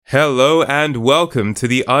Hello and welcome to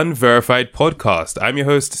the Unverified Podcast. I'm your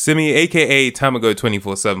host, Simi, aka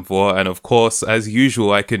Tamago2474, and of course, as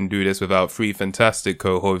usual, I couldn't do this without three fantastic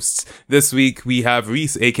co-hosts. This week, we have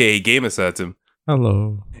Reese, aka Gamercertain.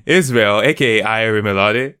 Hello. Israel, aka Ira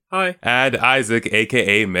Milade. Hi. And Isaac,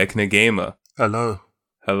 aka Mechna Gamer. Hello.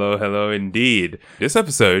 Hello indeed. This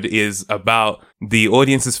episode is about the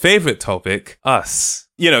audience's favorite topic, us.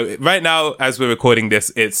 You know, right now, as we're recording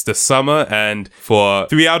this, it's the summer, and for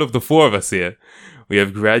 3 out of the 4 of us here, we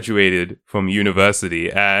have graduated from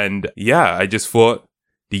university. And yeah, I just thought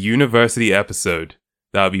the university episode,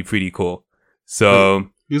 that would be pretty cool.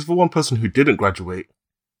 So... Who's the one person who didn't graduate?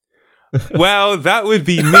 Well, that would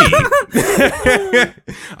be me.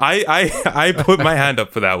 I put my hand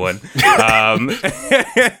up for that one.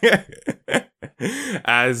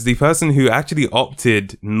 As the person who actually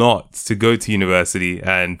opted not to go to university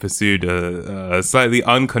and pursued a slightly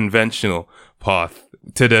unconventional path,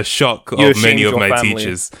 to the shock of many of my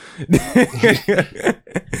teachers.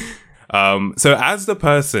 So as the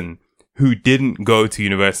person who didn't go to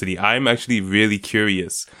university, I'm actually really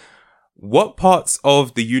curious. What parts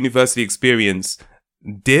of the university experience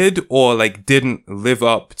did or didn't live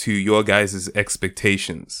up to your guys'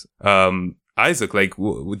 expectations? Isaac,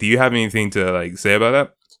 do you have anything to say about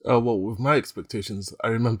that? Well, with my expectations, I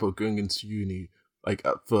remember going into uni, at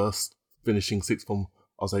first finishing sixth form,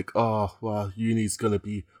 I was like, oh, well, uni's gonna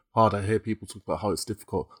be hard. I hear people talk about how it's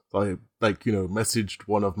difficult. So I, messaged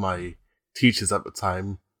one of my teachers at the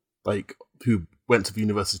time, who went to the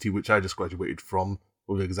university which I just graduated from,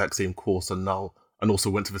 with the exact same course, and also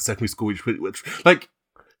went to the secondary school, which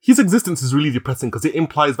his existence is really depressing because it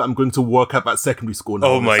implies that I'm going to work at that secondary school now.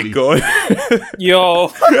 Oh honestly. My god.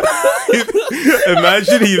 Yo.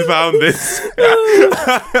 Imagine he found this.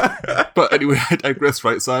 But anyway, I digress,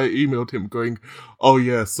 right? So I emailed him going, oh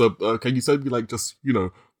yeah, so can you send me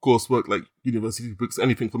coursework, university books,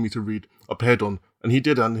 anything for me to read up ahead on? And he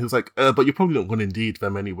did, and he was like, but you're probably not going to need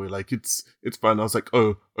them anyway, it's fine. I was like,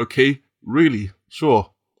 oh, okay, really? Sure.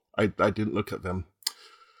 I didn't look at them.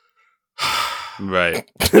 Right.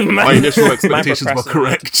 My initial expectations were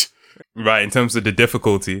correct. Right, in terms of the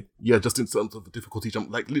difficulty. Yeah, just in terms of the difficulty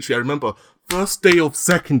jump. Literally, I remember first day of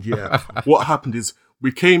second year, what happened is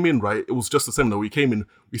we came in, right? It was just a seminar. We came in,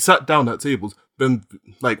 we sat down at tables. Then,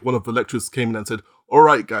 one of the lecturers came in and said, all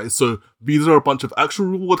right, guys, so these are a bunch of actual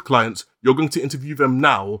reward clients. You're going to interview them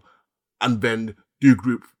now and then do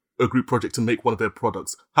a group project to make one of their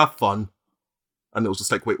products. Have fun. And it was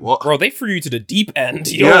just wait, what? Bro, they threw you to the deep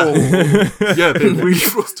end, yo. Yeah, they really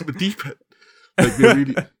threw us to the deep end. They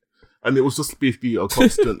really... And it was just basically a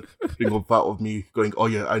constant thing of me going, oh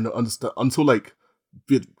yeah, I understand. Until the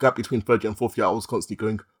gap between third year and fourth year, I was constantly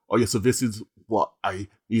going, oh yeah, so this is what I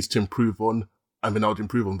need to improve on. And then I would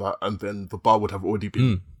improve on that. And then the bar would have already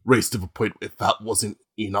been raised to the point if that wasn't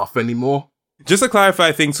enough anymore. Just to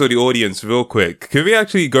clarify things for the audience real quick, could we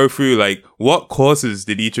actually go through, what courses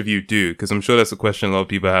did each of you do? Because I'm sure that's a question a lot of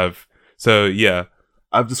people have. So, yeah.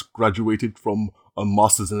 I've just graduated from a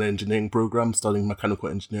master's in engineering program studying mechanical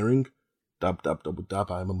engineering. Dab, dab, double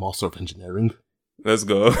dab. I'm a master of engineering. Let's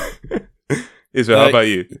go. Israel, how about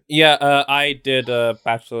you? Yeah, I did a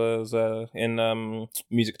bachelor's in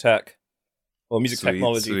music tech. Or music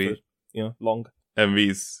technology for, long. And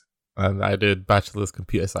Reese? And I did bachelor's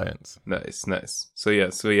computer science. Nice. So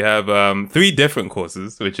we have 3 different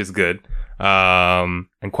courses, which is good. And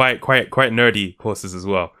quite nerdy courses as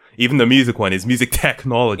well. Even the music one is music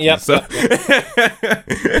technology. Yep. So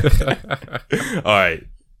all right.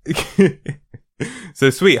 So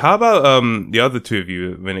sweet. How about the other two of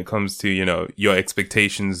you when it comes to, your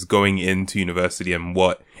expectations going into university and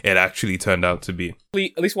what it actually turned out to be?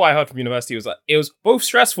 At least what I heard from university was that it was both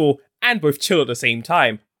stressful and both chill at the same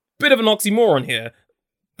time. Bit of an oxymoron here.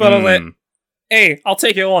 But I was like, hey, I'll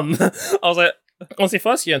take it on. I was like, honestly,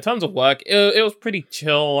 first year, in terms of work, it was pretty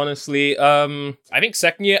chill, honestly. I think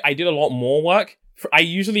second year, I did a lot more work. I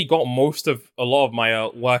usually got a lot of my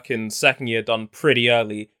work in second year done pretty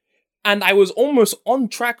early. And I was almost on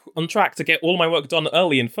track to get all my work done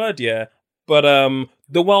early in third year. But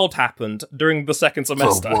the world happened during the second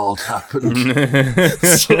semester. The world happened.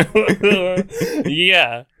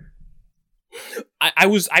 Yeah. I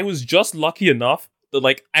was just lucky enough that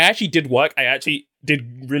I actually did work. I actually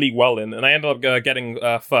did really well in, and I ended up getting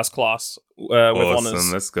first class with honors.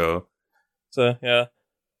 Awesome, let's go. So yeah,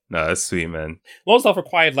 no, that's sweet, man. A lot of stuff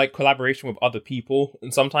required collaboration with other people,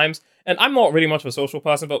 and I'm not really much of a social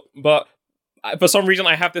person, but for some reason,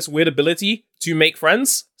 I have this weird ability to make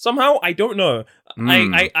friends somehow. I don't know.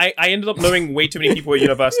 I ended up knowing way too many people at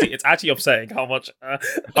university. It's actually upsetting how much...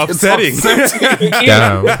 upsetting.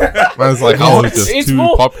 Damn. I was like, oh, it's just too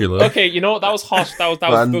popular. Okay, you know what? That was harsh.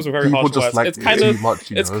 Those were very harsh words. Like it's kind of...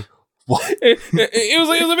 much, you know? What? It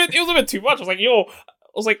was a bit too much. I was like, yo...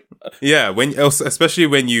 Yeah, especially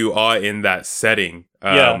when you are in that setting,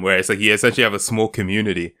 where it's like you essentially have a small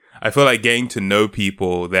community. I feel like getting to know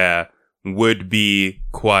people there would be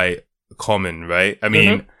quite common, right? I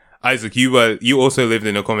mean, Isaac, you also lived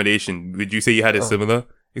in accommodation. Would you say you had a similar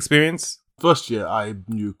experience? First year, I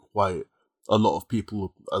knew quite a lot of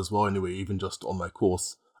people as well. Anyway, even just on my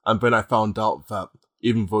course, and when I found out that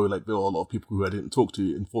even though like there were a lot of people who I didn't talk to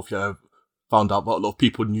in fourth year, I found out that a lot of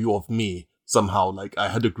people knew of me. Somehow, like, I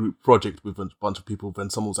had a group project with a bunch of people, then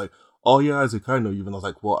someone was like, oh yeah, Isaac, I know you. And I was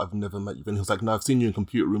like, what? I've never met you. And he was like, no, I've seen you in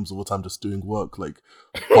computer rooms all the time just doing work, like,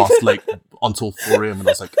 past, like, until 4 a.m. And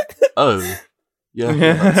I was like, oh,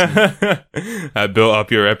 yeah. I built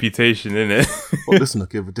up your reputation, innit? Well, listen,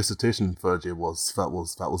 okay, the dissertation in third year that's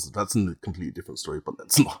a completely different story, but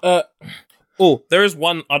let's not. There is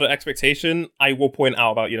one other expectation I will point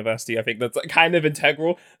out about university. I think that's kind of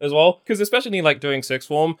integral as well. Because especially like during sixth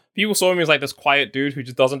form, people saw me as like this quiet dude who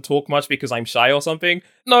just doesn't talk much because I'm shy or something.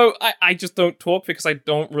 No, I just don't talk because I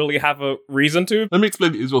don't really have a reason to. Let me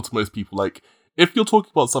explain it as well to most people. Like, if you're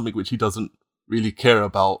talking about something which he doesn't really care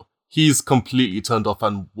about, he's completely turned off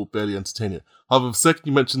and will barely entertain it. However, the second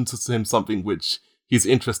you mention to him something which he's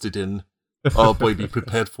interested in, oh boy, be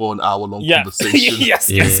prepared for an hour-long conversation. Yes.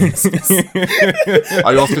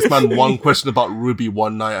 I asked this man one question about Ruby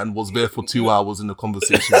one night and was there for 2 hours in a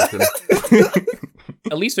conversation with him.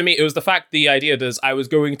 At least for me, it was the idea that I was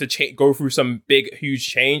going to go through some big, huge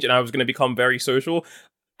change and I was going to become very social.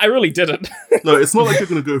 I really didn't. No, it's not like you're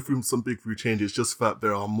going to go through some big change. It's just that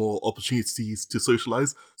there are more opportunities to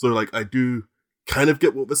socialize. So, like, I do kind of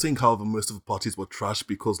get what they're saying. However, most of the parties were trash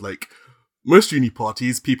because, like, most uni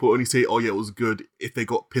parties, people only say, oh yeah, it was good if they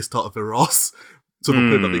got pissed out of their ass to the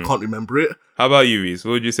point that they can't remember it. How about you, Reese?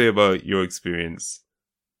 What would you say about your experience?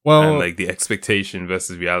 Well, and like the expectation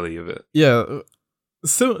versus reality of it? Yeah,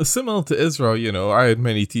 similar to Israel, you know, I had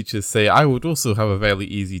many teachers say I would also have a very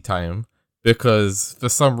easy time because for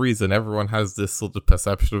some reason everyone has this sort of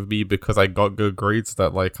perception of me because I got good grades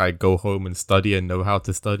that like I go home and study and know how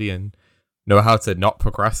to study and know how to not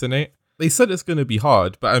procrastinate. They said it's going to be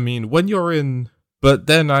hard, but I mean, when you're in... But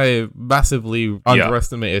then I massively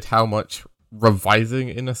underestimated how much revising,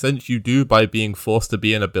 in a sense, you do by being forced to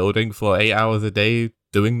be in a building for 8 hours a day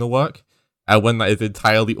doing the work, and when that is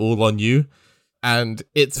entirely all on you. And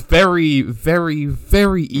it's very, very,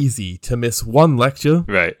 very easy to miss one lecture.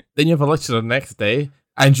 Right. Then you have a lecture the next day,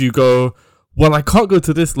 and you go, well, I can't go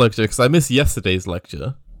to this lecture because I missed yesterday's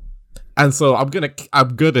lecture. And so I'm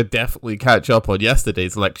gonna definitely catch up on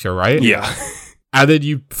yesterday's lecture, right? Yeah. And then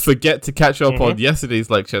you forget to catch up on yesterday's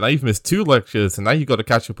lecture. Now you've missed 2 lectures, and now you got to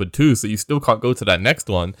catch up on 2, so you still can't go to that next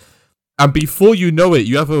one. And before you know it,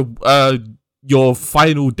 you have your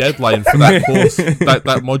final deadline for that course,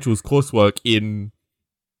 that module's coursework in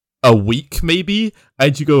a week, maybe.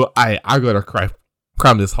 And you go, I gotta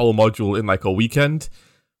cram this whole module in like a weekend.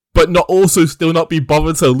 But still not be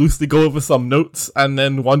bothered to loosely go over some notes and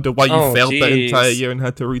then wonder why you failed that entire year and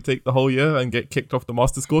had to retake the whole year and get kicked off the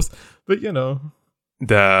master's course. But, you know.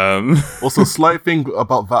 Damn. Also, slight thing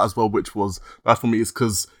about that as well, which was bad for me, is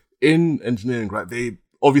because in engineering, right, they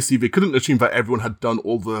couldn't assume that everyone had done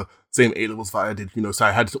all the same A-levels that I did, you know, so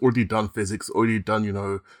I had already done physics, already done, you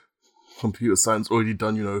know, computer science, already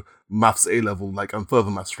done, you know, maths A-level, like, and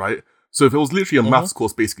further maths, right? So if it was literally a maths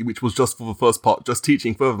course, basically, which was just for the first part, just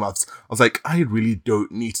teaching further maths, I was like, I really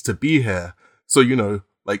don't need to be here. So, you know,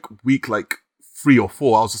 like week 3 or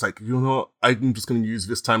 4, I was just like, you know what, I'm just going to use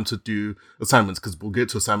this time to do assignments, because we'll get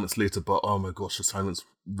to assignments later, but oh my gosh, assignments,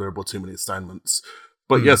 there are too many assignments.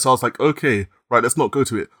 But yeah, so I was like, okay, right, let's not go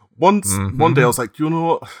to it. One day I was like, you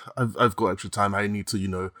know what, I've got extra time, I need to, you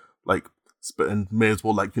know, like, and may as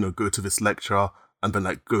well, like, you know, go to this lecture, and then,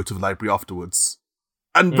 like, go to the library afterwards.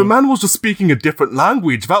 And the man was just speaking a different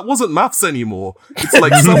language. That wasn't maths anymore. It's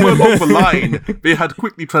like somewhere along the line, they had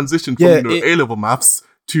quickly transitioned from, A-level maths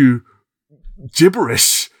to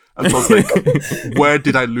gibberish. And so I was like, where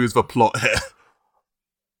did I lose the plot here?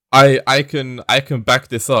 I can back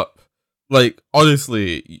this up. Like,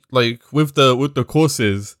 honestly, like, with the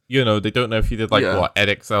courses, you know, they don't know if you did, like,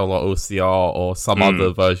 EdXL or OCR or some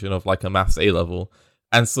other version of, like, a maths A-level.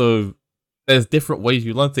 And so there's different ways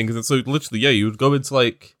you learn things, and so literally, you would go into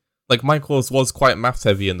like my course was quite maths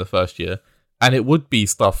heavy in the first year, and it would be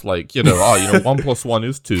stuff like, 1 + 1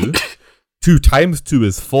 is 2, 2 times 2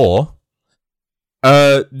 is 4,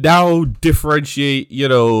 Now differentiate,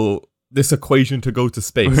 this equation to go to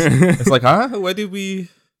space. It's like, where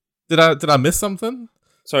did I miss something?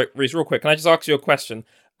 Sorry, Reese, real quick, can I just ask you a question?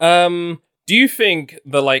 Do you think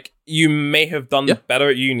that, you may have done better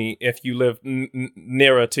at uni if you lived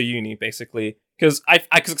nearer to uni, basically? Because I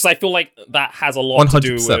feel like that has a lot 100%.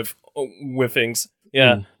 To do with things.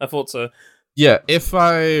 Yeah, I thought so. Yeah, if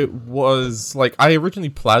I was, I originally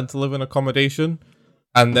planned to live in accommodation,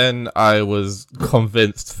 and then I was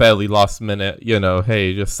convinced fairly last minute,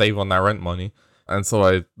 hey, just save on that rent money. And so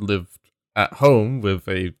I lived at home with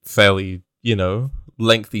a fairly,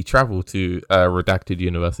 lengthy travel to Redacted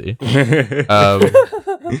University.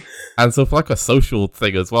 And so for a social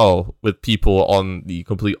thing as well, with people on the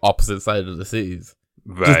complete opposite side of the cities,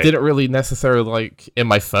 just didn't really necessarily, in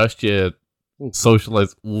my first year,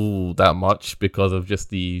 socialize that much because of just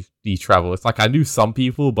the travel. It's I knew some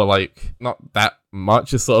people, but not that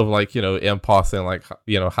much. It's sort of in passing,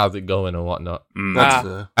 how's it going and whatnot.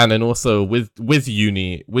 And then also with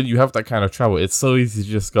uni, when you have that kind of travel, it's so easy to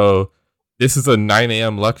just go, this is a 9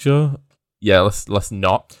 a.m. lecture. Yeah, let's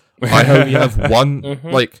not. I only have one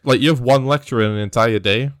you have one lecture in an entire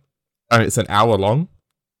day, and it's an hour long.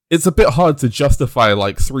 It's a bit hard to justify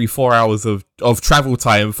 3-4 hours of travel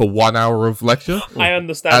time for 1 hour of lecture. I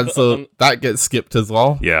understand, and so that gets skipped as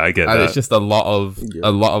well. Yeah, I get that. And it's just a lot of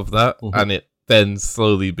that, and it then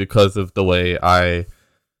slowly, because of the way I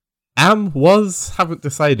haven't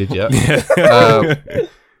decided yet.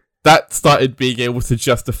 That started being able to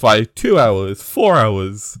justify 2 hours, 4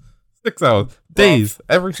 hours, 6 hours, days,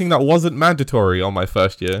 everything that wasn't mandatory on my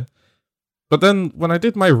first year. But then when I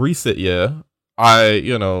did my resit year, I,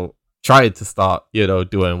 tried to start,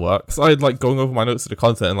 doing work. So I'd going over my notes to the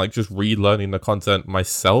content and just relearning the content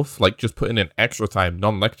myself, just putting in extra time,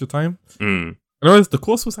 non-lecture time. And I realized the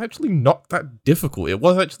course was actually not that difficult. It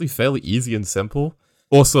was actually fairly easy and simple.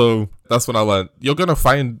 Also, that's when I learned, you're going to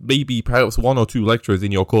find maybe perhaps 1 or 2 lecturers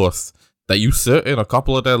in your course that you sit in a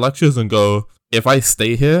couple of their lectures and go, if I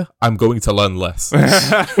stay here, I'm going to learn less. And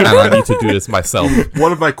I need to do this myself.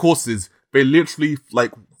 One of my courses, they literally,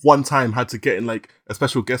 one time had to get in, a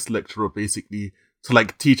special guest lecturer, basically, to,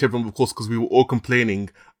 teach everyone the course because we were all complaining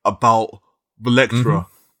about the lecturer.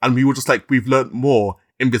 And we were just we've learned more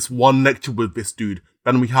in this one lecture with this dude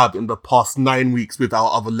than we have in the past 9 weeks with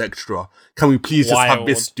our other lecturer. Can we please just have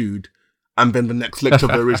this dude? And then the next lecture,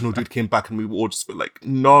 the original dude came back and we were all just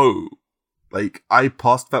no. I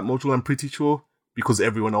passed that module, I'm pretty sure, because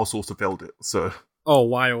everyone else also failed it, so. Oh,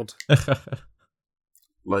 wild.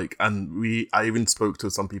 I even spoke to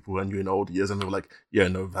some people I knew in old years and they were yeah,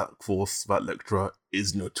 no, that course, that lecturer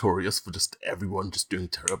is notorious for just everyone just doing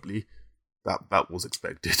terribly. That was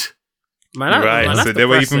expected. Man, so there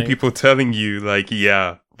were even people telling you,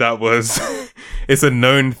 yeah, that was, it's a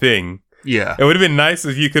known thing. Yeah. It would have been nice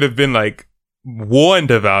if you could have been, warned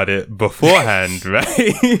about it beforehand,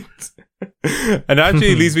 right? And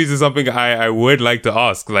actually leads me to something I would like to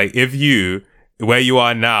ask. If you, where you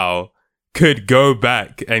are now, could go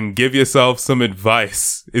back and give yourself some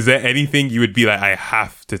advice, is there anything you would be I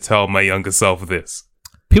have to tell my younger self this?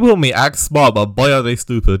 People may act smart, but boy, are they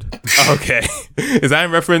stupid. Okay. Is that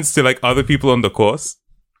in reference to other people on the course?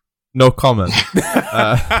 No comment.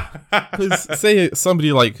 Because say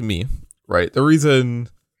somebody like me, right? The reason,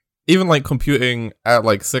 even computing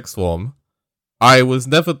at sixth form, I was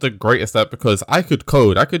never the greatest at, because I could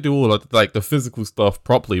code. I could do all of the physical stuff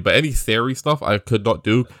properly, but any theory stuff I could not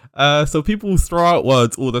do. So people throw out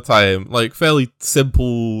words all the time, fairly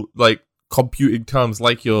simple, computing terms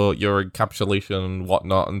like your encapsulation and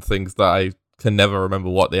whatnot, and things that I can never remember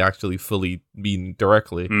what they actually fully mean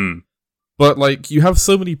directly. But you have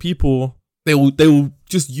so many people, they will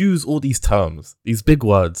just use all these terms, these big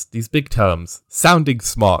words, these big terms, sounding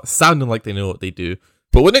smart, sounding like they know what they do.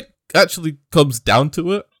 But when it actually comes down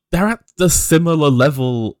to it, they're at the similar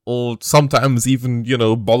level, or sometimes even,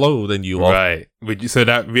 below than you are. Right. So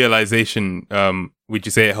that realization, would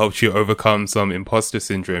you say it helps you overcome some imposter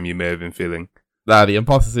syndrome you may have been feeling? The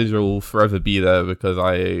imposter syndrome will forever be there, because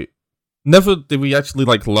I never did we actually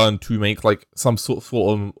learn to make some sort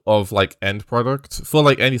of end product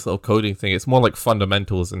for any sort of coding thing. It's more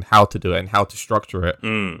fundamentals and how to do it and how to structure it,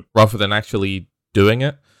 rather than actually doing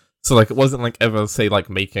it. So it wasn't ever say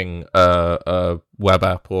making a web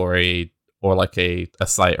app or a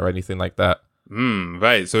site or anything like that.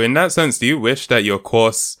 Right. So in that sense, do you wish that your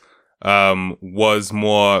course was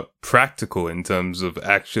more practical in terms of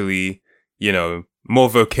actually, more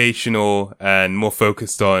vocational and more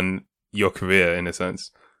focused on your career in a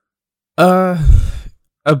sense? A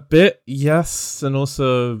bit, yes, and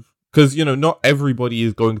also Because, not everybody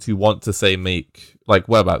is going to want to say make like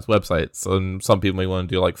web apps, websites, and some people may want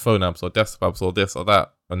to do like phone apps or desktop apps or this or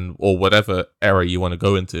that, or whatever area you want to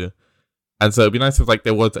go into. And so it'd be nice if like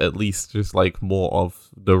there was at least just like more of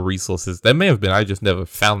the resources. There may have been, I just never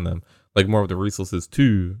found them. Like more of the resources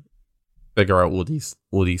to figure out all these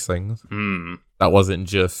things. That wasn't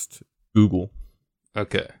just Google.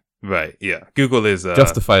 Okay. Right. Yeah. Google is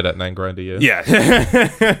justified at $9,000 a year. Yeah.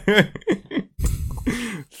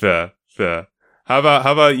 Fair. How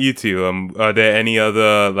about you two? Are there any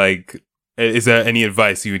other is there any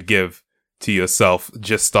advice you would give to yourself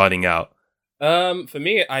just starting out? For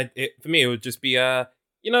me, it would just be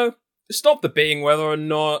stop debating whether or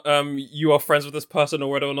not you are friends with this person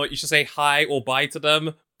or whether or not you should say hi or bye to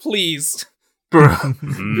them. Please. Bruh,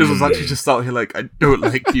 this was actually just out here I don't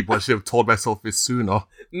like people. I should have told myself this sooner.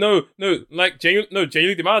 No,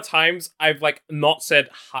 genuinely, the amount of times I've not said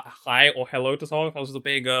hi or hello to someone. I was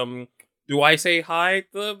debating, do I say hi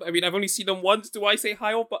to them? I mean, I've only seen them once. Do I say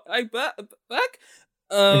hi or back?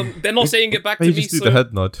 They're not saying it back to me. Just do the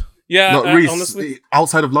head nod. Yeah, not Reese, honestly.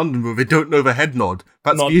 Outside of London, bro, they don't know the head nod.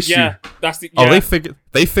 That's the issue. Yeah, that's the. Oh, yeah.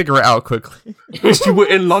 they figure it out quickly. If you were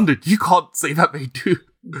in London, you can't say that they do.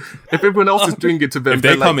 If everyone else is doing it to them, if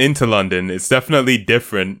they come into London, it's definitely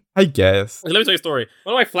different. I guess. Let me tell you a story.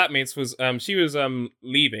 One of my flatmates was she was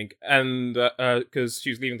leaving and because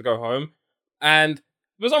she was leaving to go home, and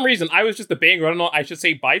for some reason I was just debating whether or not I should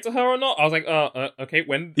say bye to her or not. I was like, okay,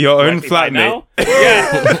 when your own flatmate?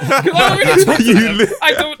 Yeah.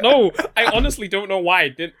 I don't know. I honestly don't know why I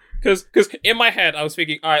didn't. Because in my head, I was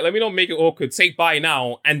thinking, all right, let me not make it awkward. Say bye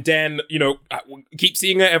now, and then, keep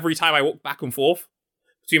seeing her every time I walk back and forth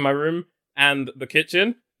between my room and the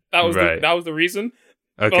kitchen. That was that was the reason.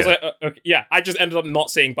 Okay. I was like, okay, yeah, I just ended up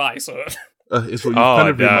not saying bye, so... it's what you kind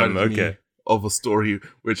of reminded me of a story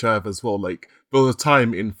which I have as well. There was a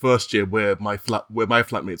time in first year where my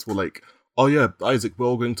flatmates were like, oh yeah, Isaac, we're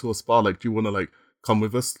all going to a spa. Do you want to come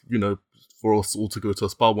with us? For us all to go to a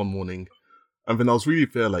spa one morning. And then I was really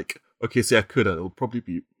fair, okay, see, I could, and it would probably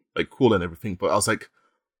be cool and everything. But I was like,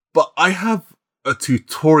 but I have a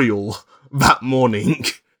tutorial that morning,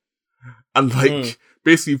 and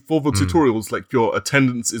basically for the tutorials, your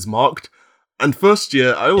attendance is marked. And first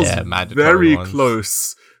year, I was very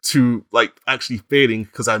close to actually failing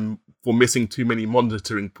because I'm for missing too many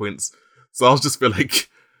monitoring points. So I was just feel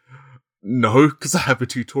no, because I have a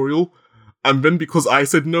tutorial. And then because I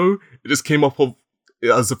said no, it just came up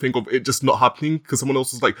as a thing of it just not happening because someone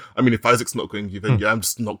else was if Isaac's not going here, then yeah, I'm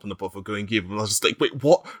just not going to bother going here. And I was just wait,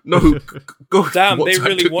 what? No, go. Damn, they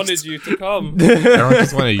really wanted you to come. Everyone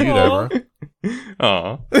just wanted you there,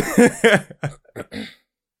 bro.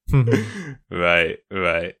 Right.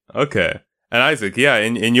 Okay. And Isaac, yeah,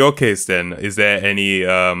 in your case then, is there any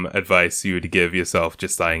advice you would give yourself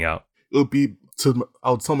just starting out? It would be I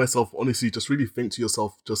would tell myself, honestly, just really think to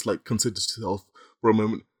yourself, just consider to yourself for a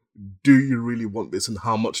moment, do you really want this and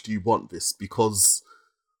how much do you want this? Because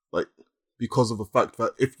of the fact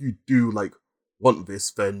that if you do want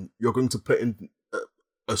this, then you're going to put in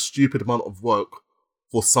a stupid amount of work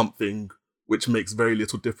for something which makes very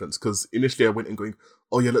little difference. Because initially I went in going,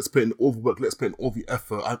 oh yeah, let's put in all the work, let's put in all the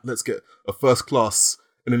effort, let's get a first class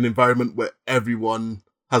in an environment where everyone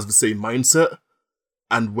has the same mindset,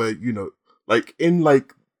 and where, in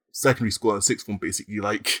secondary school and sixth form, basically,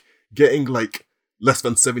 getting less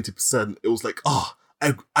than 70%, it was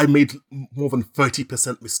I made more than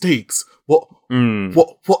 30% mistakes. What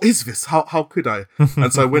is this? How could I?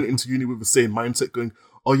 And so I went into uni with the same mindset going,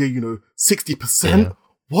 oh yeah, 60%? Yeah.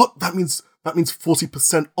 What? That means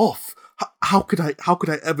 40% off. How could I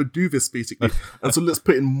ever do this, basically? And so let's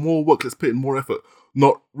put in more work, let's put in more effort,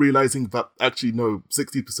 not realizing that actually no,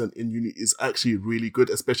 60% in uni is actually really good,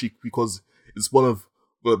 especially because it's one of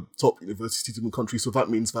the top universities in the country. So that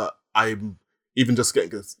means that I'm even just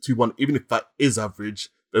getting a 2-1, even if that is average,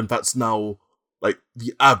 then that's now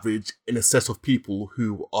the average in a set of people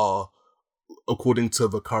who are, according to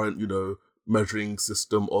the current, measuring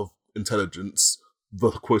system of intelligence,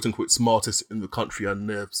 the quote unquote smartest in the country and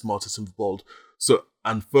near smartest in the world. So,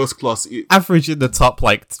 and first class, average in the top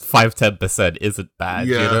 5-10% isn't bad.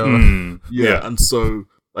 Yeah. Yeah. And so,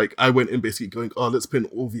 I went in basically going, oh, let's put in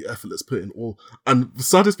all the effort, let's put in all. And the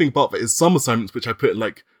saddest thing about that is some assignments which I put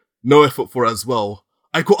in no effort for as well,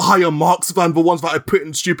 I got higher marks than the ones that I put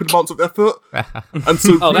in stupid amounts of effort. And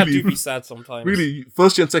so that do be sad sometimes. Really,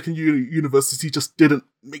 first year and second year university just didn't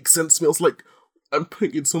make sense to me. I was I'm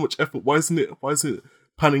putting in so much effort. Why isn't it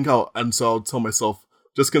panning out? And so I'll tell myself,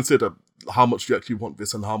 just consider how much you actually want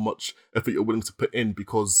this and how much effort you're willing to put in,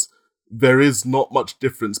 because there is not much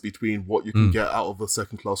difference between what you can get out of a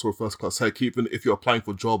second class or a first class. Heck, even if you're applying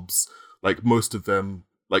for jobs, like most of them,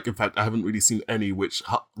 like in fact, I haven't really seen any which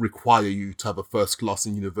require you to have a first class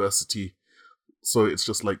in university. So it's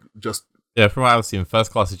just yeah, from what I've seen,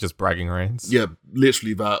 first class is just bragging rights. Yeah,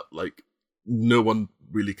 literally that. Like, no one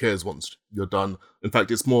really cares once you're done. In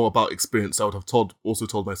fact, it's more about experience. I would have also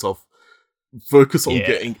told myself, focus on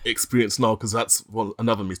getting experience now, because that's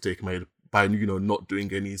another mistake I made by, not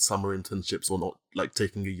doing any summer internships or not like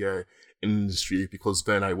taking a year in industry, because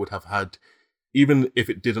then I would have had, even if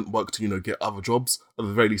it didn't work to, get other jobs, at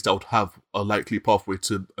the very least I would have a likely pathway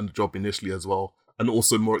to a job initially as well, and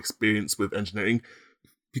also more experience with engineering.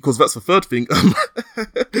 Because that's the third thing.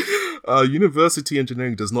 University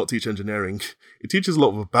engineering does not teach engineering. It teaches a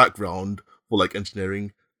lot of a background for like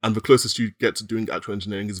engineering, and the closest you get to doing actual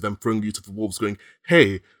engineering is them throwing you to the wolves going,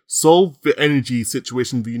 hey, solve the energy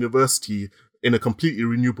situation in the university in a completely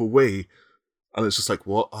renewable way. And it's just like,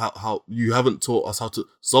 what? How you haven't taught us how to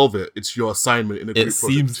solve it. It's your assignment in a group project. It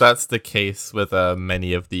seems that's the case with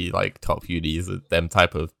many of the like top unis, them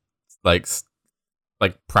type of like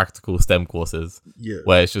practical STEM courses,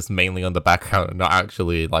 where it's just mainly on the background and not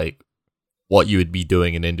actually like what you would be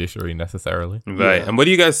doing in industry necessarily. Right. Yeah. And what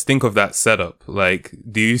do you guys think of that setup? Like,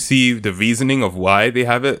 do you see the reasoning of why they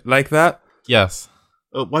have it like that? Yes.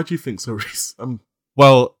 Why do you think so, Reese?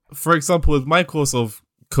 Well, for example, with my course of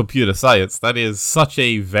computer science, that is such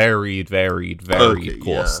a varied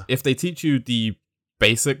course. Yeah. If they teach you the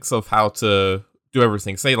basics of how to do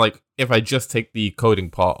everything, say like if I just take the coding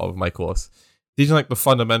part of my course, teaching like the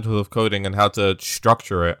fundamentals of coding and how to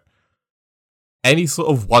structure it, any sort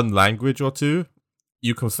of one language or two,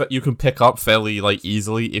 you can pick up fairly like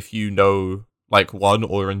easily if you know like one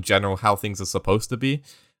or in general how things are supposed to be.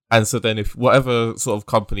 And so then if whatever sort of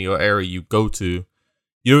company or area you go to,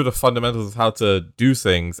 you know the fundamentals of how to do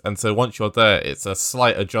things. And so once you're there, it's a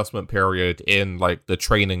slight adjustment period in like the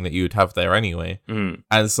training that you would have there anyway.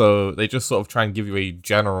 And so they just sort of try and give you a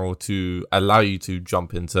general to allow you to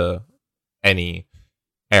jump into any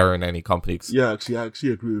area in any company. Yeah, actually, I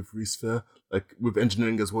actually agree with Reese there. Like with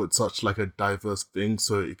engineering as well, it's such like a diverse thing,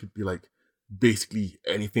 so it could be like basically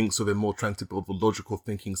anything. So they're more trying to build the logical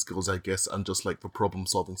thinking skills, I guess, and just like the problem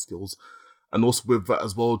solving skills. And also with that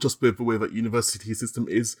as well, just with the way that university system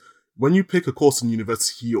is, when you pick a course in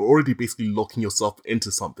university, you're already basically locking yourself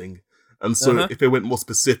into something. And so if they went more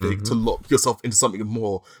specific to lock yourself into something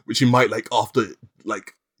more, which you might like after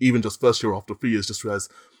like even just first year, after 3 years, just realize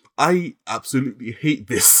I absolutely hate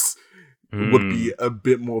this, would be a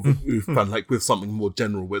bit more of a oof than like with something more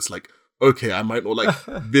general where it's like, okay, I might not like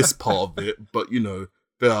this part of it, but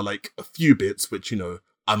there are like a few bits which,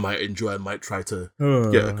 I might enjoy, I might try to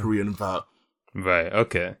get a career in that. Right,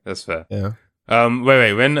 okay, that's fair. Yeah.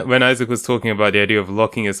 Wait, when Isaac was talking about the idea of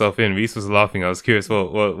locking yourself in, Reese was laughing. I was curious,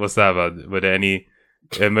 what's that about? Were there any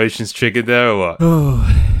emotions triggered there or what?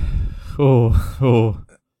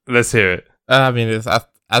 Let's hear it. I mean,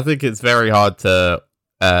 I think it's very hard to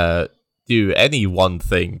do any one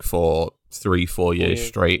thing for 3-4 years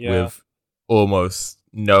straight with almost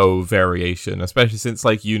no variation, especially since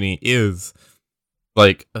like uni is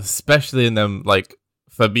like, especially in them like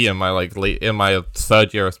for me in my like in my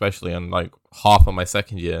third year, especially and like half of my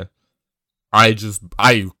second year, I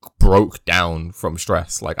broke down from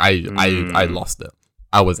stress. Like I lost it.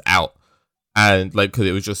 I was out, and like because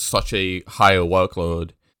it was just such a higher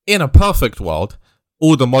workload. In a perfect world,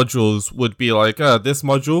 all the modules would be like, this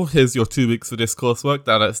module, here's your 2 weeks for this coursework,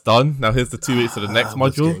 now that's done. Now here's the 2 weeks for the next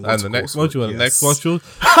module, and the next module, and the next module.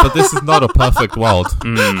 But this is not a perfect world.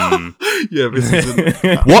 Yeah, this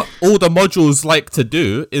isn't. What all the modules like to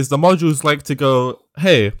do is the modules like to go,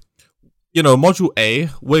 hey, module A,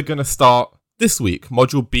 we're going to start this week.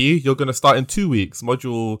 Module B, you're going to start in 2 weeks.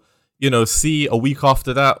 Module, C, a week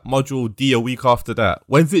after that. Module D, a week after that.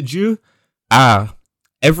 When's it due?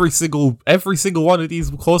 Every single one of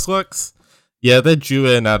these courseworks, they're due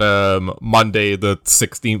in at Monday the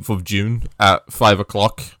 16th of June at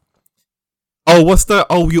 5:00. Oh, what's that?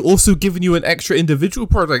 Oh, you're also giving you an extra individual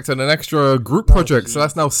project and an extra group project, so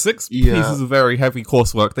that's now 6 pieces of very heavy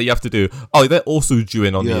coursework that you have to do. Oh, they're also due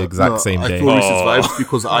in on the exact same day. I feel Reese's vibes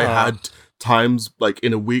because I had times like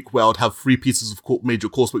in a week where I'd have 3 pieces of major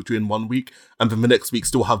coursework due in 1 week, and then the next week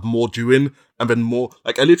still have more due in, and then more.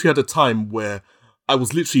 Like I literally had a time where I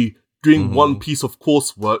was literally doing one piece of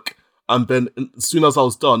coursework, and then as soon as I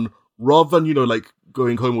was done, rather than, like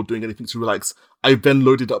going home or doing anything to relax, I then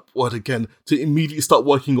loaded up Word again to immediately start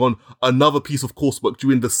working on another piece of coursework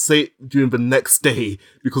during the next day,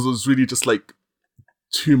 because it was really just like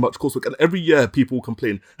too much coursework. And every year people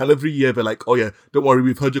complain. And every year they're like, oh yeah, don't worry,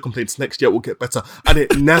 we've heard your complaints. Next year it will get better. And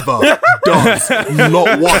it never does.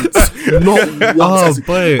 Not once. Not once. Oh,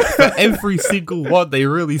 but for every single one, they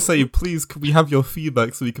really say, please, can we have your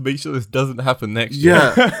feedback so we can make sure this doesn't happen next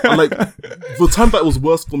year? Yeah. And like, the time that it was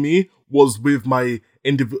worse for me was with my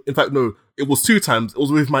in fact, no, it was 2 times. It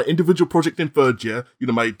was with my individual project in 3rd year,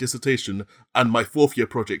 my dissertation, and my 4th year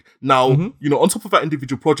project. Now, on top of that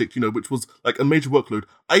individual project, which was like a major workload,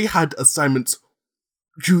 I had assignments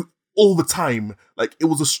due all the time. Like, it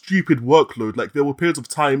was a stupid workload. Like, there were periods of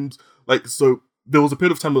times, like, so there was a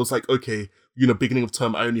period of time where it was like, okay, beginning of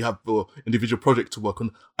term, I only have the individual project to work on.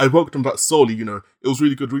 I worked on that solely, it was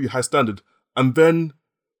really good, really high standard. And then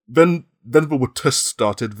the tests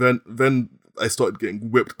started. Then I started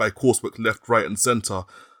getting whipped by coursework left, right, and center.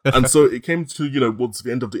 And so it came to, towards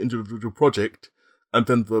the end of the individual project. And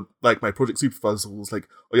then my project supervisor was like,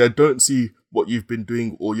 oh yeah, I don't see what you've been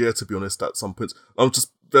doing all year, to be honest, at some points. I was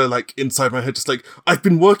just there, like, inside my head, just like, I've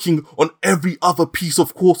been working on every other piece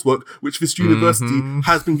of coursework which this university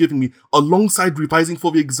has been giving me, alongside revising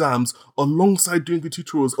for the exams, alongside doing the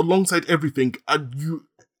tutorials, alongside everything. And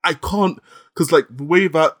I can't, because like the way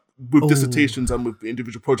that with dissertations and with the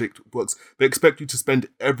individual project works, they expect you to spend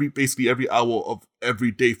basically every hour of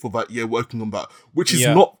every day for that year working on that, which is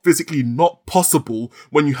not physically not possible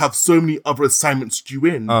when you have so many other assignments due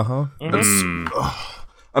in.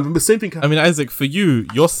 And then the same thing. I mean, Isaac, for you,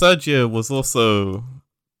 your 3rd year was also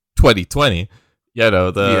 2020.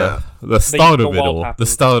 The start of it all. Happened. The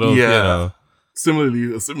start of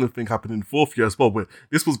Similarly, a similar thing happened in 4th year as well, where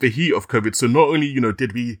this was the heat of COVID. So not only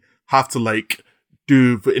did we have to like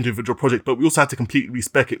do the individual project, but we also had to completely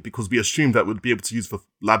respec it because we assumed that we'd be able to use the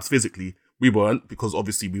labs physically. We weren't, because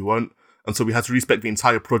obviously we weren't. And so we had to respec the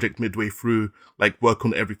entire project midway through, like work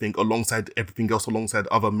on everything alongside everything else, alongside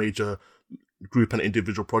other major group and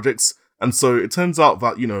individual projects. And so it turns out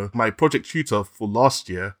that, my project tutor for last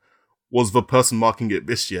year was the person marking it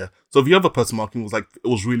this year. So the other person marking was like, it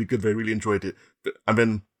was really good, they really enjoyed it. And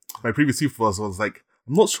then my previous supervisor was like,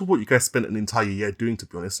 I'm not sure what you guys spent an entire year doing, to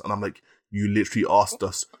be honest. And I'm like, you literally asked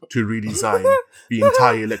us to redesign the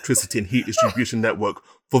entire electricity and heat distribution network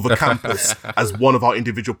for the campus as one of our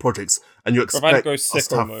individual projects, and you expect us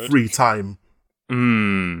to have free time.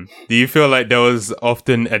 Do you feel like there was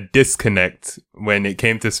often a disconnect when it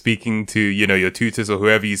came to speaking to, your tutors or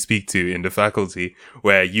whoever you speak to in the faculty,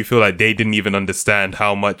 where you feel like they didn't even understand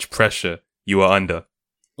how much pressure you were under?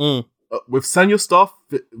 With senior staff,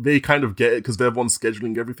 they kind of get it because they're the ones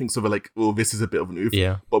scheduling everything. So they're like, oh, this is a bit of an oof.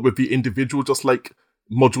 Yeah. But with the individual, just like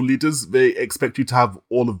module leaders, they expect you to have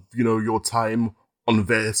all of, your time on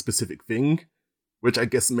their specific thing, which I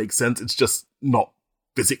guess makes sense. It's just not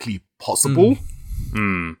physically possible.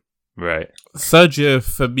 Right. 3rd year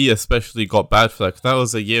for me especially got bad for that, 'cause that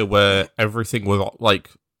was a year where everything was like,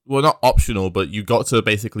 well, not optional, but you got to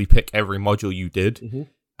basically pick every module you did.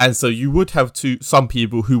 And so you would have some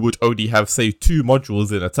people who would only have, say, 2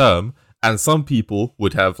 modules in a term, and some people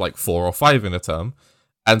would have like 4 or 5 in a term.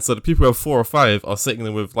 And so the people who have 4 or 5 are sitting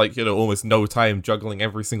there with like, almost no time juggling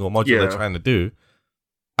every single module they're trying to do.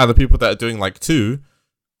 And the people that are doing like 2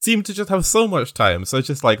 seem to just have so much time. So it's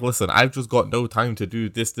just like, listen, I've just got no time to do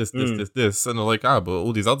this. And they're like, but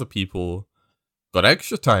all these other people got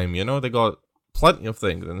extra time, they got plenty of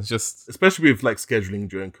things. And it's just, especially with like scheduling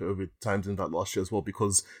during COVID times in that last year as well,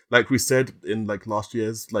 because like we said in like last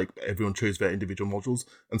year's, like everyone chose their individual modules.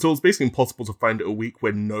 And so it was basically impossible to find a week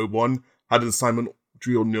when no one had an assignment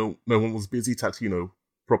due or no one was busy to actually,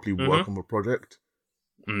 properly work on the project.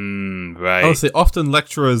 Right. Honestly, often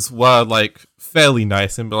lecturers were like fairly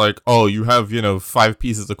nice and be like, oh, you have, 5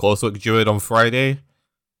 pieces of coursework due on Friday.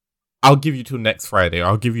 I'll give you till next Friday. Or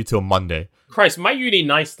I'll give you till Monday. Christ, my uni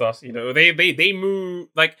niced us, they move,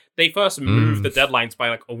 like, they first moved the deadlines by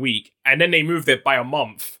like a week, and then they moved it by a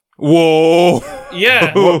month. Whoa.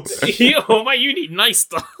 Yeah. My uni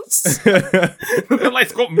niced us. The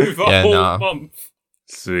deadlines got moved a whole month.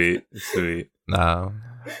 Sweet. No.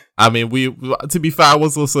 I mean, to be fair, I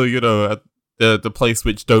was also, at the place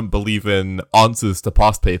which don't believe in answers to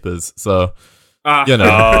past papers, so,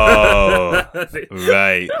 Oh,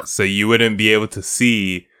 right. So you wouldn't be able to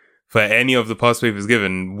see, for any of the past papers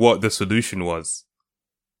given, what the solution was.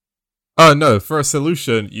 Oh, no. For a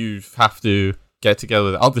solution, you have to get together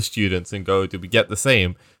with other students and go, did we get the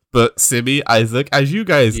same? But Simi, Isaac, as you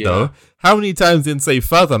guys know, how many times in, say,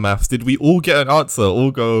 further maths did we all get an answer?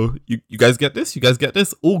 All go, you guys get this? You guys get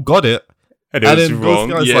this? All got it. And it was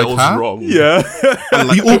wrong. It was wrong. Yeah.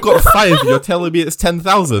 We all got 5. You're telling me it's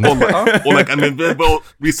 10,000. Or like, and then there'll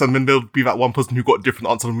be that one person who got a different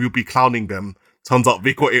answer and we'll be clowning them. Turns out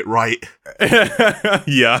they got it right.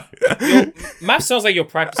 Yeah. Maths sounds like you're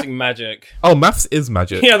practicing magic. Oh, maths is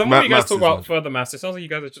magic. Yeah, the more you guys Maths talk is about magic. further maths, it sounds like you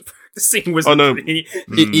guys are just practicing Oh, no. wizardry.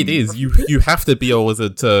 It is. You have to be a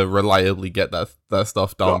wizard to reliably get that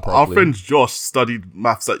stuff done Our properly. friend Josh studied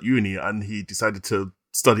maths at uni, and he decided to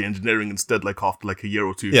study engineering instead, like after like a year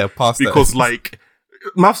or two. Yeah, past that. Because like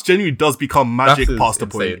maths genuinely does become magic Maths is past the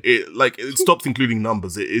point. insane. It stops including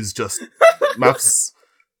numbers. It is just maths.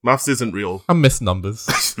 Maths isn't real. I miss numbers.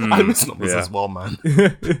 I miss numbers yeah. as well, man.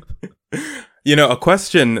 You know, a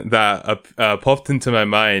question that popped into my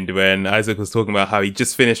mind when Isaac was talking about how he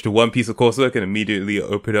just finished one piece of coursework and immediately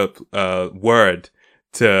opened up Word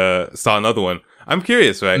to start another one. I'm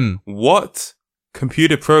curious, right? What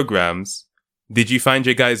computer programs did you find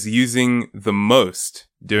your guys using the most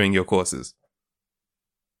during your courses?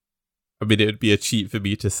 I mean, it would be a cheat for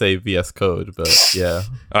me to say VS Code, but yeah.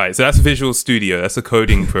 All right, so that's Visual Studio. That's a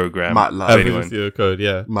coding program. MATLAB. for anyone. Visual Code,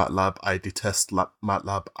 yeah. MATLAB. I detest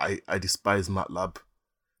MATLAB. I despise MATLAB.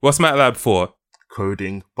 What's MATLAB for?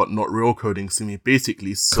 Coding, but not real coding. See me,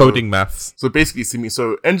 basically. So, Coding maths. So basically, see me.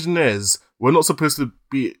 So engineers, we're not supposed to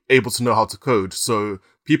be able to know how to code. So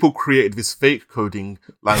people created this fake coding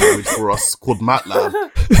language for us called MATLAB.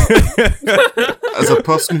 As a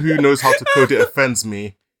person who knows how to code, it offends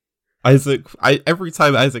me. Isaac, every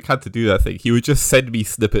time Isaac had to do that thing, he would just send me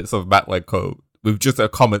snippets of MATLAB code with just a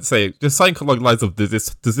comment saying, just something along the lines of, does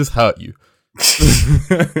this hurt you?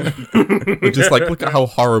 Or just like, look at how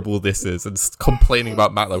horrible this is, and complaining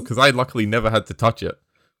about MATLAB, because I luckily never had to touch it.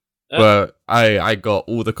 But I got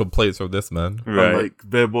all the complaints from this man. Right.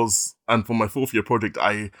 And and for my 4th year project,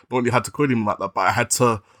 I not only had to code in MATLAB, but I had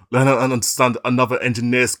to learn and understand another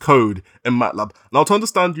engineer's code in MATLAB. Now to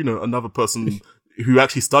understand, another person who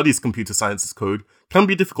actually studies computer sciences code can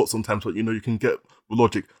be difficult sometimes, but you can get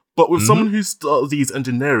logic. But with someone who studies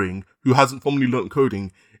engineering, who hasn't formally learned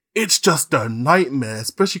coding, it's just a nightmare,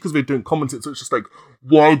 especially because we're doing commenting. So it's just like,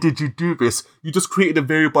 why did you do this? You just created a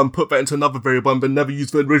variable and put that into another variable and then never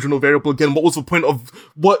used the original variable again. What was the point of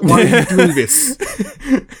why are you doing this?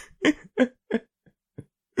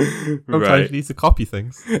 Sometimes Right. you need to copy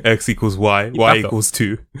things. X equals Y, Y backup. equals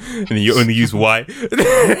 2. And then you only use Y.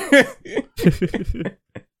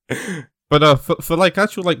 But for like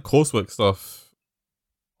actual like coursework stuff,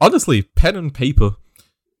 honestly, pen and paper.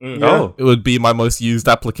 Oh. It would be my most used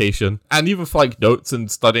application. And even for like notes and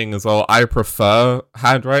studying as well, I prefer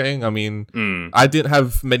handwriting. I mean, I didn't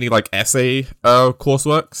have many like essay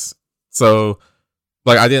courseworks. So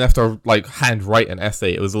like I didn't have to like handwrite an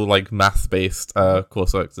essay. It was all like math based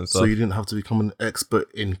courseworks and stuff. So you didn't have to become an expert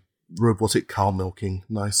in robotic cow milking.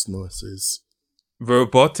 Nice noises.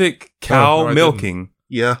 Robotic cow no, I milking.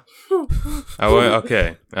 Yeah.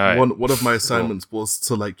 Okay. All right. One of my assignments was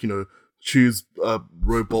to choose a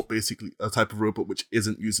robot, basically a type of robot which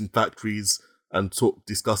isn't used in factories, and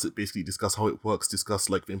discuss how it works, discuss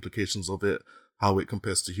like the implications of it, how it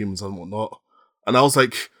compares to humans and whatnot. And I was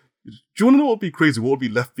like, do you want to know what would be crazy? What would be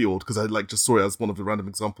left field? Because I just saw it as one of the random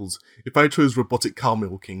examples. If I chose robotic cow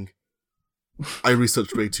milking, I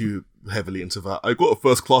researched way too heavily into that. I got a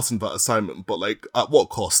first class in that assignment, but at what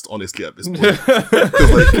cost, honestly, at this point?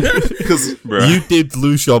 Because Bruh. You did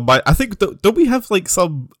lose your mind. I think don't we have like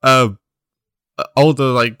some older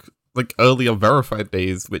like earlier verified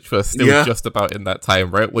days, which were still Yeah. just about in that time,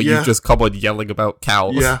 right? Where Yeah. you just come on yelling about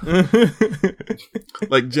cows, yeah,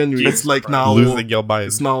 genuinely, it's like now losing your mind.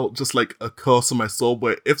 it's now just like a curse on my soul,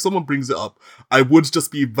 where if someone brings it up, I would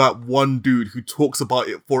just be that one dude who talks about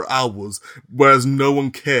it for hours, whereas no one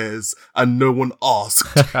cares and no one asked.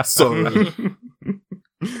 So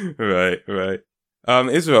Right.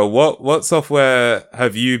 Israel, what software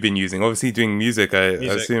have you been using? Obviously, doing music, I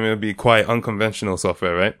assume it'll be quite unconventional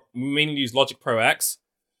software, right? We mainly use Logic Pro X.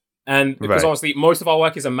 And because Right. obviously most of our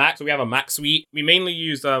work is a Mac, so we have a Mac suite. We mainly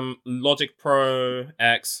use Logic Pro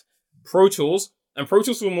X, Pro Tools, and Pro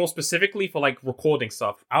Tools were more specifically for like recording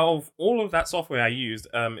stuff. Out of all of that software I used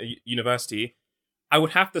at university, I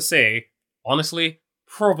would have to say, honestly,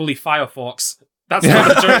 probably Firefox. That's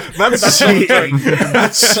not a joke. That's not a cheating. joke.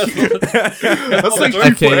 That's cheating. That's like true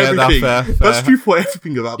Okay, for yeah, that's everything. fair. That's true for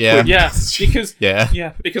everything at that Yeah. point. Yeah, That's cheating. because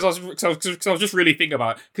Yeah. because I was just really thinking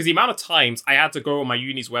about it. Because the amount of times I had to go on my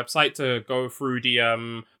uni's website to go through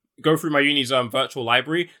my uni's virtual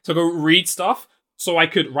library to go read stuff so I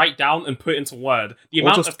could write down and put into Word. The Or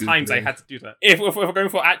amount just of times I Googling. had to do that. If we're going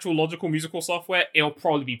for actual logical musical software, it'll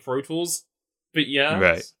probably be Pro Tools. But yeah,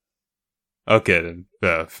 Right. Okay, then.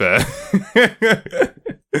 Fair.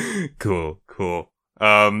 Cool.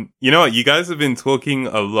 You know what? You guys have been talking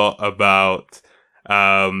a lot about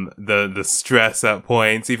the stress at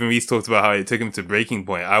points. Even Reese talked about how it took him to breaking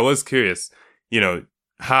point. I was curious.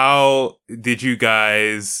 how did you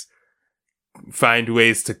guys find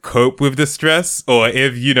ways to cope with the stress? Or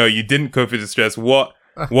if, you didn't cope with the stress, what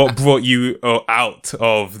brought you out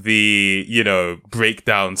of the,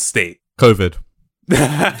 breakdown state? COVID.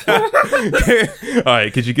 All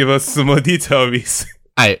right, could you give us some more detail, Reese?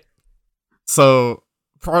 So,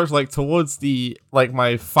 probably towards the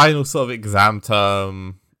my final sort of exam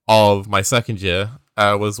term of my second year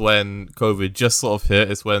was when COVID just sort of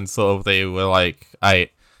hit. It's when sort of they were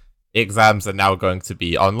exams are now going to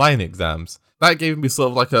be online exams. That gave me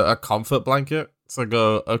sort of a comfort blanket to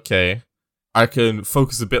go, okay, I can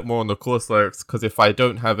focus a bit more on the coursework, because if I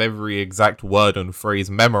don't have every exact word and phrase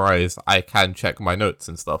memorized, I can check my notes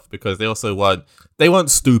and stuff, because they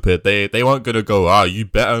weren't stupid. They weren't going to go, you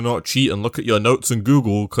better not cheat and look at your notes in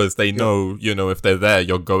Google, because they know, if they're there,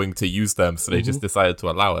 you're going to use them. So they just decided to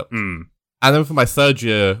allow it. Mm. And then for my third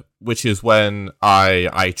year, which is when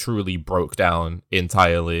I truly broke down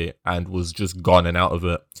entirely and was just gone and out of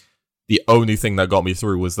it, the only thing that got me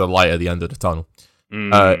through was the light at the end of the tunnel.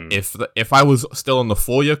 If I was still on the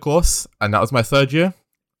 4-year course and that was my third year,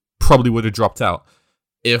 probably would have dropped out.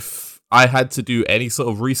 If I had to do any sort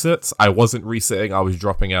of resets, I wasn't resetting, I was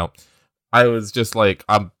dropping out. I was just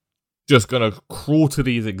I'm just gonna crawl to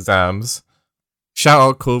these exams. Shout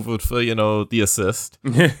out COVID for, the assist.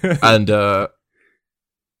 And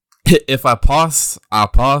if I pass, I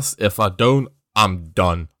pass. If I don't, I'm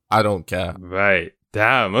done. I don't care. Right.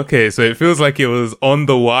 Damn. Okay. So it feels like it was on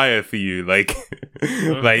the wire for you. Like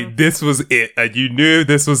this was it. And you knew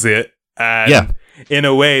this was it. And in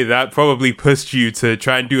a way, that probably pushed you to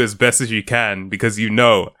try and do as best as you can, because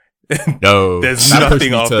no, there's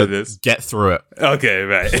nothing after this. Get through it. Okay.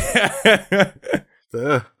 Right.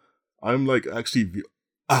 There. I'm actually the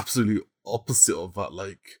absolute opposite of that.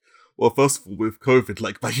 Well, first of all, with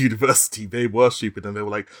COVID, my university, they were stupid, and they were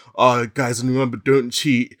like, guys, and remember, don't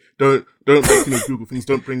cheat, don't make, Google things,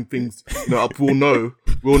 don't bring things, up, we'll know.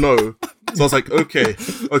 So I was like,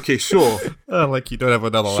 okay, sure. You don't have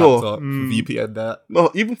another laptop, VPN that. No,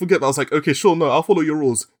 even forget that. I was like, okay, sure, no, I'll follow your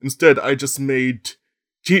rules. Instead, I just made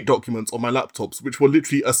cheat documents on my laptops, which were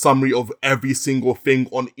literally a summary of every single thing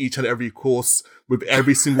on each and every course, with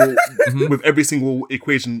every single with every single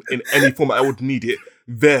equation in any format I would need it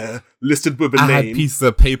there, listed with a name. I had pieces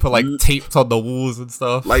of paper taped on the walls and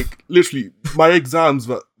stuff. Literally, my exams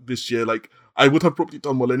this year, I would have probably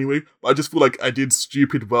done well anyway, but I just feel like I did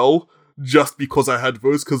stupid well just because I had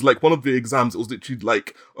those. Because one of the exams, it was literally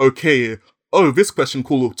okay, this question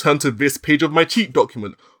cool, turn to this page of my cheat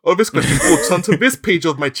document. This question cool, turn to this page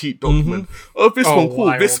of my cheat document. This one cool,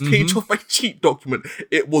 wild. This page of my cheat document.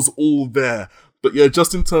 It was all there. But yeah,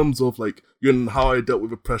 just in terms of how I dealt with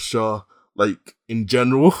the pressure, in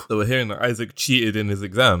general. So we're hearing that Isaac cheated in his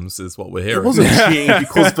exams, is what we're hearing. It wasn't cheating,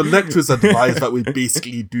 because the lecturers advised that we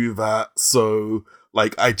basically do that. So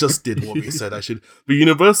I just did what they said I should. The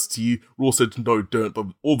university rule said no, don't, but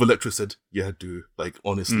all the lecturers said, yeah, do.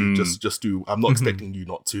 Honestly, just do. I'm not expecting you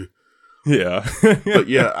not to. Yeah. But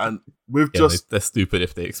yeah, and with they're stupid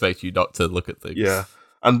if they expect you not to look at things. Yeah.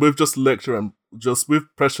 And with just lecture and just with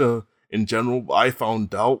pressure in general, I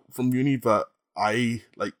found out from uni that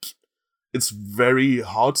it's very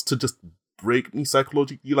hard to just break me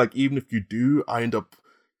psychologically. Even if you do, I end up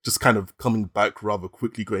just kind of coming back rather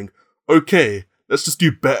quickly, going, okay, let's just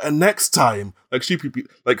do better next time.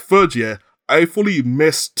 Third year, I fully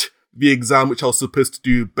missed the exam which I was supposed to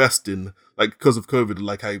do best in, because of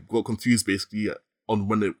COVID. I got confused basically on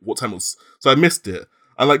what time it was, so I missed it.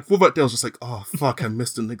 And for that day, I was just like, oh fuck, I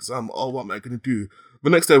missed an exam. Oh, what am I gonna do? The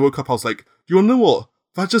next day I woke up, I was like, do you know what?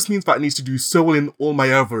 That just means that I need to do so well in all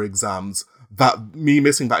my other exams that me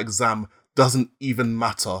missing that exam doesn't even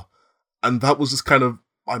matter. And that was just kind of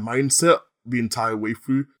my mindset the entire way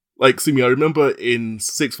through. Simi, I remember in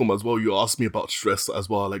sixth form as well, you asked me about stress as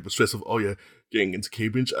well, the stress of, getting into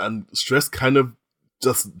Cambridge, and stress kind of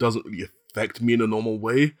just doesn't really affect me in a normal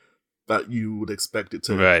way that you would expect it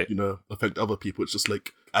to, right. Affect other people. It's just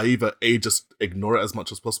I either A, just ignore it as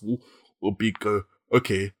much as possible, or B, go,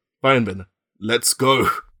 okay, fine then, let's go.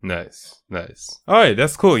 Nice. All right,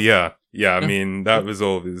 that's cool. Yeah. I mean, that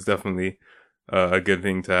resolve is definitely a good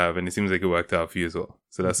thing to have, and it seems like it worked out for you as well.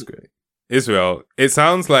 So that's great. Israel, it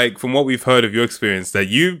sounds like from what we've heard of your experience that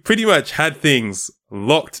you pretty much had things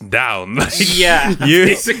locked down. Yeah,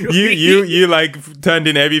 you turned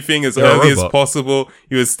in everything as early as possible.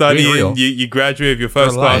 You were studying. You graduated with your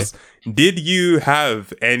first class. Did you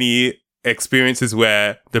have any experiences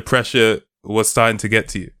where the pressure was starting to get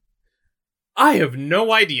to you? I have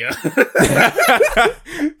no idea.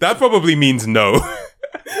 That probably means no.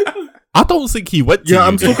 I don't think he went to Yeah,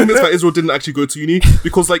 I'm uni. still convinced that Israel didn't actually go to uni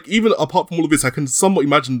because, like, even apart from all of this, I can somewhat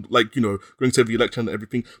imagine, like, you know, going to the election and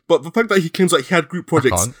everything. But the fact that he claims that he had group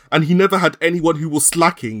projects can't. and he never had anyone who was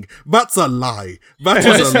slacking, that's a lie. That is a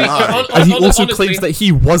Honestly, lie. And he also honestly- claims that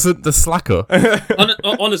he wasn't the slacker.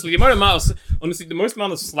 Honestly, the most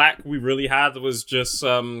amount of slack we really had was just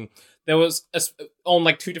there was on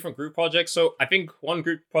like 2 different group projects. So I think one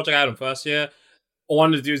group project I had in first year,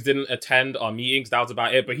 one of the dudes didn't attend our meetings. That was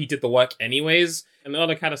about it, but he did the work anyways. And the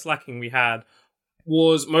other kind of slacking we had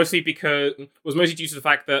was mostly due to the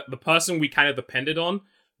fact that the person we kind of depended on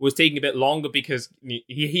was taking a bit longer because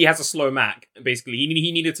he has a slow Mac. Basically,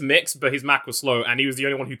 he needed to mix, but his Mac was slow, and he was the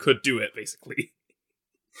only one who could do it. Basically.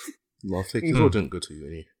 No, I think Israel didn't go to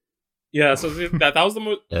uni. Yeah, so that was the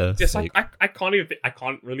most. Yeah, Just like- I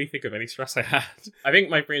can't really think of any stress I had. I think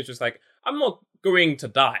my brain's just like, I'm not going to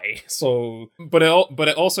die. So, but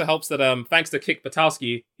it also helps that thanks to Kik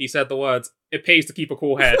Batalski, he said the words, "It pays to keep a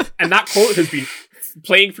cool head," and that quote has been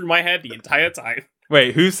playing through my head the entire time.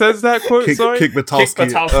 Wait, who says that quote? Kik Sorry. Batalski.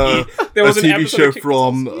 Kik Batalski. There A was an TV episode show of Kik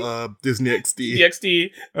from Batalski. Disney XD.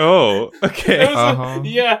 DXD. Oh, okay. There was Uh-huh.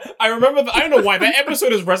 yeah, I remember. I don't know why that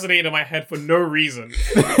episode has resonated in my head for no reason.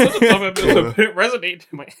 It's such a dumb episode, but it resonated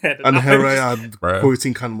in my head. And I'm here just- I am Bruh.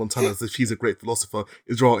 quoting Hannah Montana as if she's a great philosopher.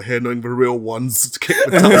 Israel out here knowing the real ones. Kik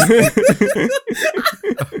Batalski.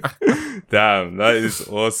 Damn, that is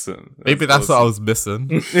awesome. Maybe that's what I was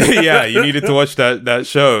missing. Yeah, you needed to watch that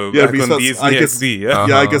show Yeah, back on because Disney I guess- XD. Yeah.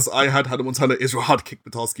 Yeah, I Uh-huh. guess I had Hannah Montana, Israel had Kik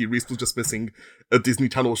Batalski. Reese was just missing a Disney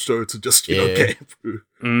Channel show to just, you know, Yeah. get it through.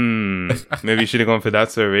 Maybe you should have gone for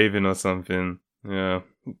That's So Raven or something. Yeah.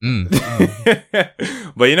 Mm.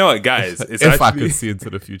 But you know what, guys? It's If I actually... could see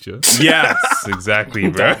into the future. Yes, exactly,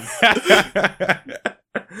 bro.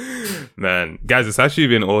 Man, guys, it's actually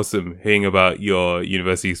been awesome hearing about your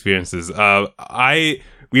university experiences.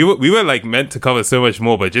 We were like meant to cover so much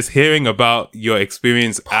more, but just hearing about your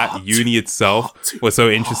experience at uni itself was so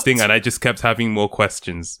interesting, and I just kept having more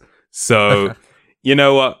questions. So, you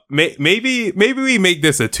know what? Maybe we make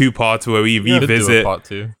this a 2-part where we Could do a revisit. part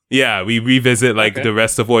 2. Yeah, we revisit like Okay. the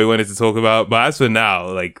rest of what we wanted to talk about. But as for now,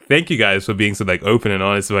 like, thank you guys for being so like open and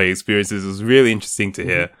honest about your experiences. It was really interesting to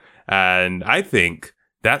hear, and I think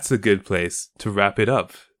that's a good place to wrap it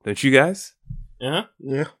up. Don't you guys? Uh-huh.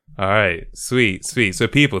 Yeah. All right, sweet. So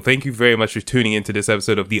people, thank you very much for tuning into this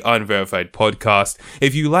episode of the Unverified Podcast.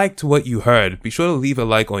 If you liked what you heard, be sure to leave a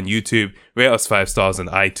like on YouTube, rate us 5 stars on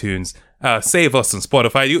iTunes, save us on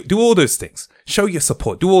Spotify, do all those things. Show your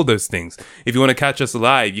support, do all those things. If you want to catch us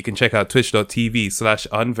live, you can check out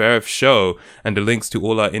twitch.tv/unverifshow, and the links to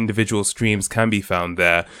all our individual streams can be found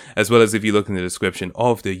there, as well as if you look in the description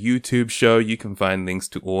of the YouTube show, you can find links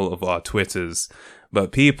to all of our Twitters.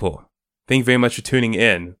 But people, thank you very much for tuning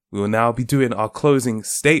in. We will now be doing our closing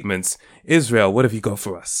statements. Israel, what have you got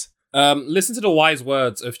for us? Listen to the wise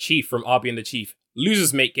words of Chief from Arby and the Chief.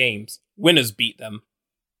 Losers make games. Winners beat them.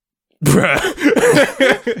 Bruh.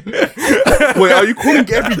 Wait, are you calling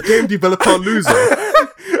every game developer a loser?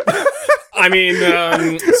 I mean,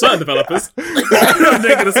 certain developers. I'm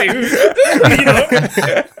not gonna say who. You know?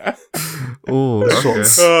 Oh,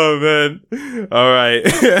 Shots. Oh, man. All right.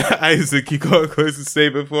 Isaac, you got a closing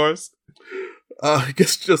statement for us? I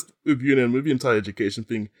guess just with uni and with the entire education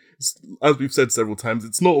thing, as we've said several times,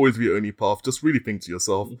 it's not always the only path. Just really think to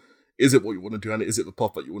yourself, is it what you want to do and is it the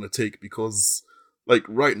path that you want to take? Because, like,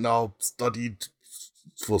 right now, studied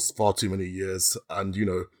for far too many years and, you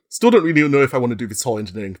know, still don't really know if I want to do this whole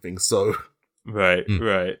engineering thing, so... Right.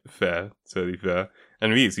 Fair. Totally fair.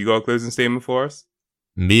 And Reese, you got a closing statement for us?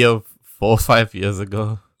 me of 4 or 5 years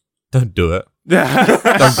ago. Don't do it.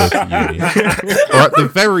 Don't go to uni. Or at the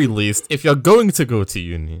very least, if you're going to go to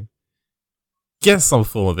uni, get some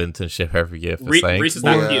form of internship every year for saying. Reese is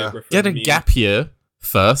Yeah. that here, Griffin. Get a Me. gap year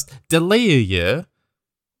first, delay a year,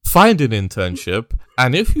 find an internship,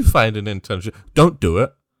 and if you find an internship, don't do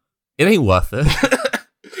it. It ain't worth it.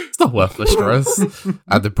 It's not worth the stress.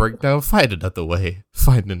 At the breakdown, find another way.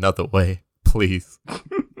 Find another way, please.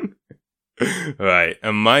 Right.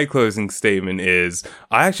 And my closing statement is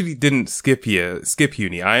I actually didn't skip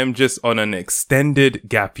uni. I am just on an extended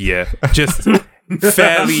gap year. Just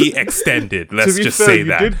fairly extended. Let's to be just fair, say you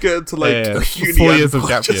that. did get into, like, Yeah, uni 4 and years of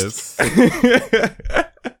gap just- years.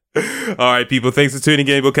 All right, people. Thanks for tuning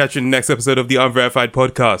in. We'll catch you in the next episode of the Unverified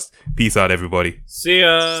Podcast. Peace out, everybody. See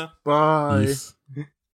ya. Bye. Peace.